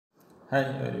Hi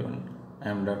everyone, I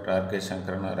am Dr. R.K.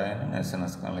 Sankaranarayanan,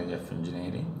 SNS College of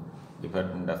Engineering,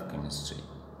 Department of Chemistry.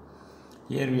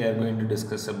 Here we are going to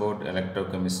discuss about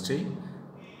electrochemistry.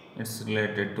 It's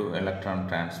related to electron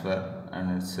transfer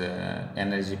and its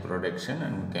energy production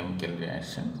and chemical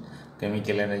reactions.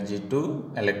 Chemical energy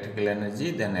to electrical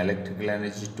energy, then electrical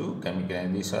energy to chemical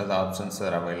energy. These are the options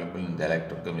that are available in the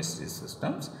electrochemistry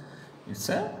systems. It's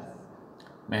a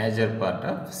major part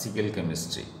of physical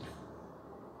chemistry.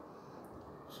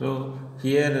 So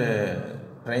here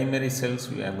primary cells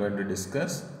we are going to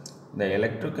discuss the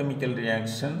electrochemical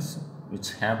reactions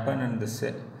which happen in the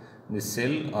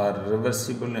cell are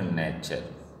reversible in nature.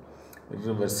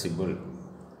 Reversible.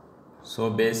 So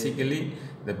basically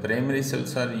the primary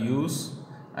cells are used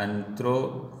and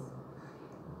through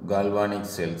galvanic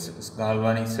cells.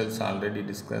 Galvanic cells already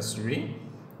discussed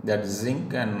that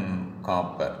zinc and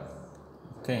copper.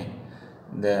 Okay,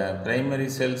 the primary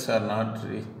cells are not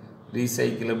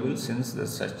recyclable since the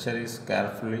structure is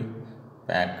carefully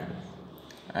packed,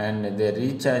 and they are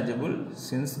rechargeable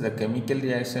since the chemical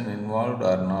reaction involved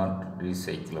are not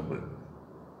recyclable.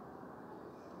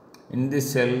 In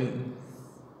this cell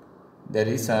there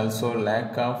is also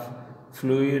lack of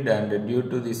fluid, and due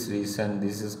to this reason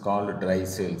this is called dry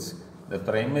cells. The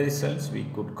primary cells we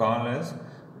could call as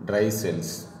dry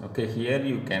cells. Okay, here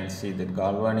you can see that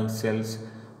galvanic cells,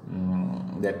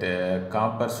 that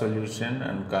copper solution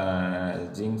and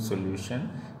zinc solution.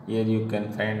 Here you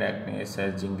can find acting as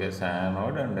zinc as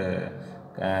anode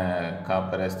and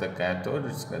copper as the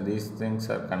cathode. These things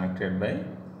are connected by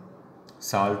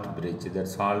salt bridge. That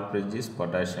salt bridge is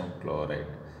potassium chloride.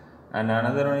 And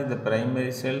another one is the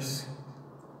primary cells,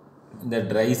 the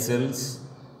dry cells.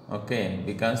 Okay,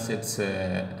 because it's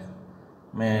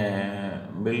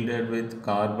builded with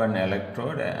carbon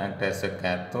electrode, act as a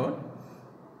cathode.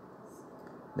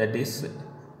 That is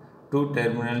two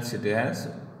terminals it has.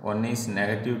 One is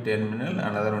negative terminal,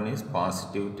 another one is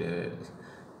positive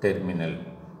terminal.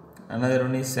 Another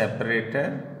one is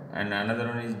separator, and another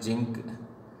one is zinc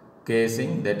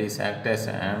casing, that is act as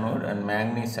an anode, and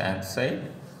manganese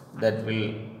oxide that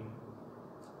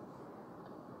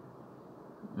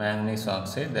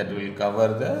will cover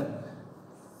the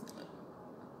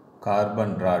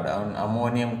carbon rod. And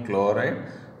ammonium chloride.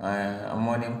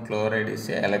 Ammonium chloride is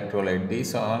a electrolyte.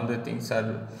 These all the things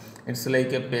are, it's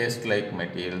like a paste like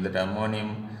material. That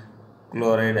ammonium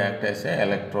chloride act as a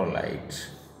electrolyte.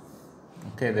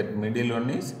 Okay, that middle one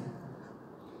is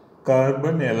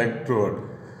carbon electrode,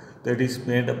 that is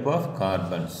made up of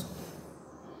carbons.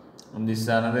 And this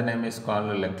another name is called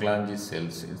Leclanche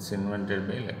cells. It's invented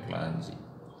by Leclanche.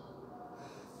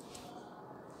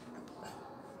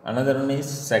 Another one is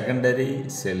secondary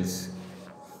cells.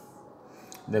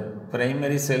 The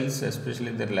primary cells,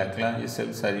 especially the Leclanche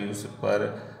cells, are used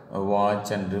for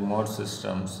watch and remote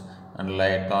systems and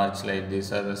light, torch light.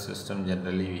 These are the systems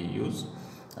generally we use.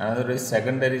 Another is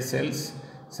secondary cells.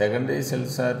 Secondary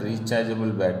cells are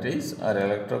rechargeable batteries or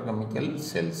electrochemical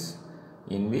cells,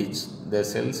 in which the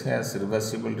cells has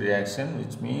reversible reaction,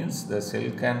 which means the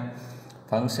cell can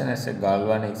function as a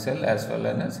galvanic cell as well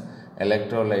as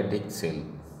electrolytic cell.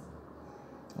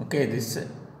 Okay,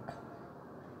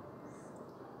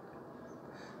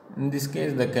 in this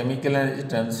case the chemical energy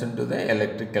turns into the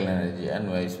electrical energy and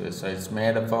vice versa. It's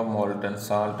made up of molten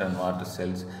salt and water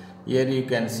cells. Here you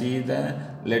can see the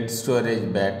lead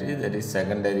storage battery, that is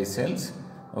secondary cells.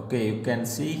 Okay, you can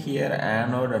see here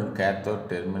anode and cathode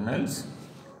terminals.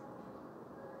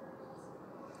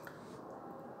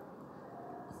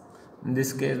 In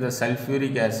this case the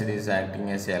sulfuric acid is acting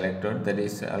as an electrode, that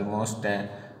is almost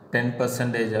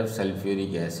 10% of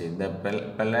sulfuric acid. The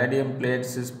palladium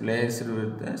plates is placed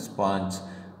with the sponge.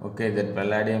 Okay, that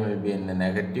palladium will be in the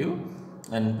negative,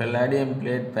 and palladium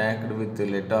plate packed with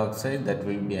lead oxide, that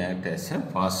will be act as a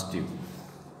positive.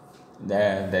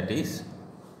 That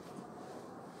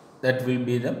will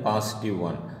be the positive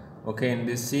one. Okay, in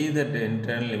this see that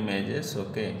internal images.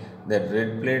 Okay, that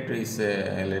red plate is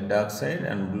lead oxide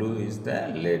and blue is the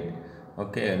lead.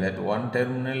 Okay, that one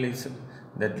terminal is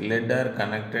that lead are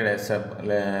connected as a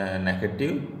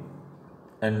negative,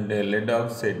 and lead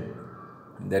oxide,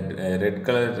 that red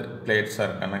color plates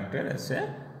are connected as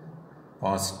a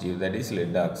positive, that is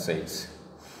lead oxides.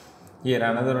 Here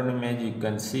another one image, you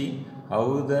can see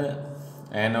how the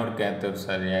anode cathode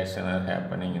reaction are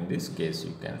happening. In this case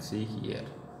you can see here.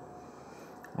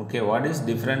 Okay, what is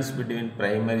difference between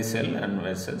primary cell and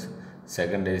versus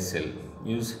secondary cell?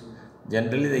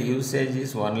 Generally the usage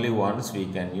is only once we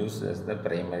can use as the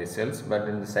primary cells, but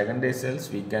in the secondary cells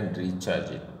we can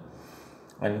recharge it.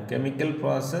 And chemical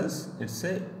process, it's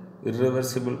a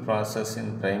irreversible process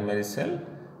in primary cell,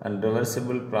 and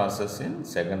reversible process in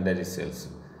secondary cells.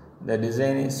 The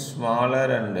design is smaller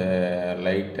and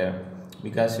lighter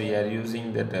because we are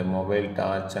using that mobile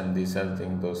torch and these are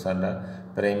things. Those are the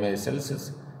primary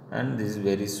cells, and this is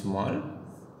very small.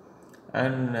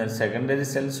 And secondary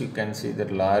cells, you can see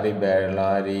that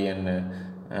lorry and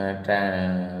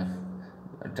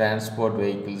transport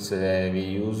vehicles, we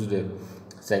used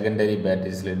secondary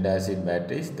batteries, lead acid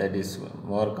batteries, that is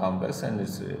more complex and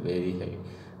it's very heavy.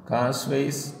 Cost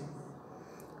wise,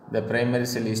 the primary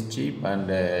cell is cheap and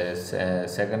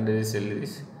secondary cell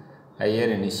is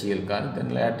higher initial cost, then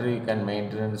later you can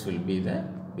maintenance will be the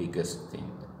biggest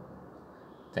thing.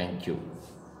 Thank you.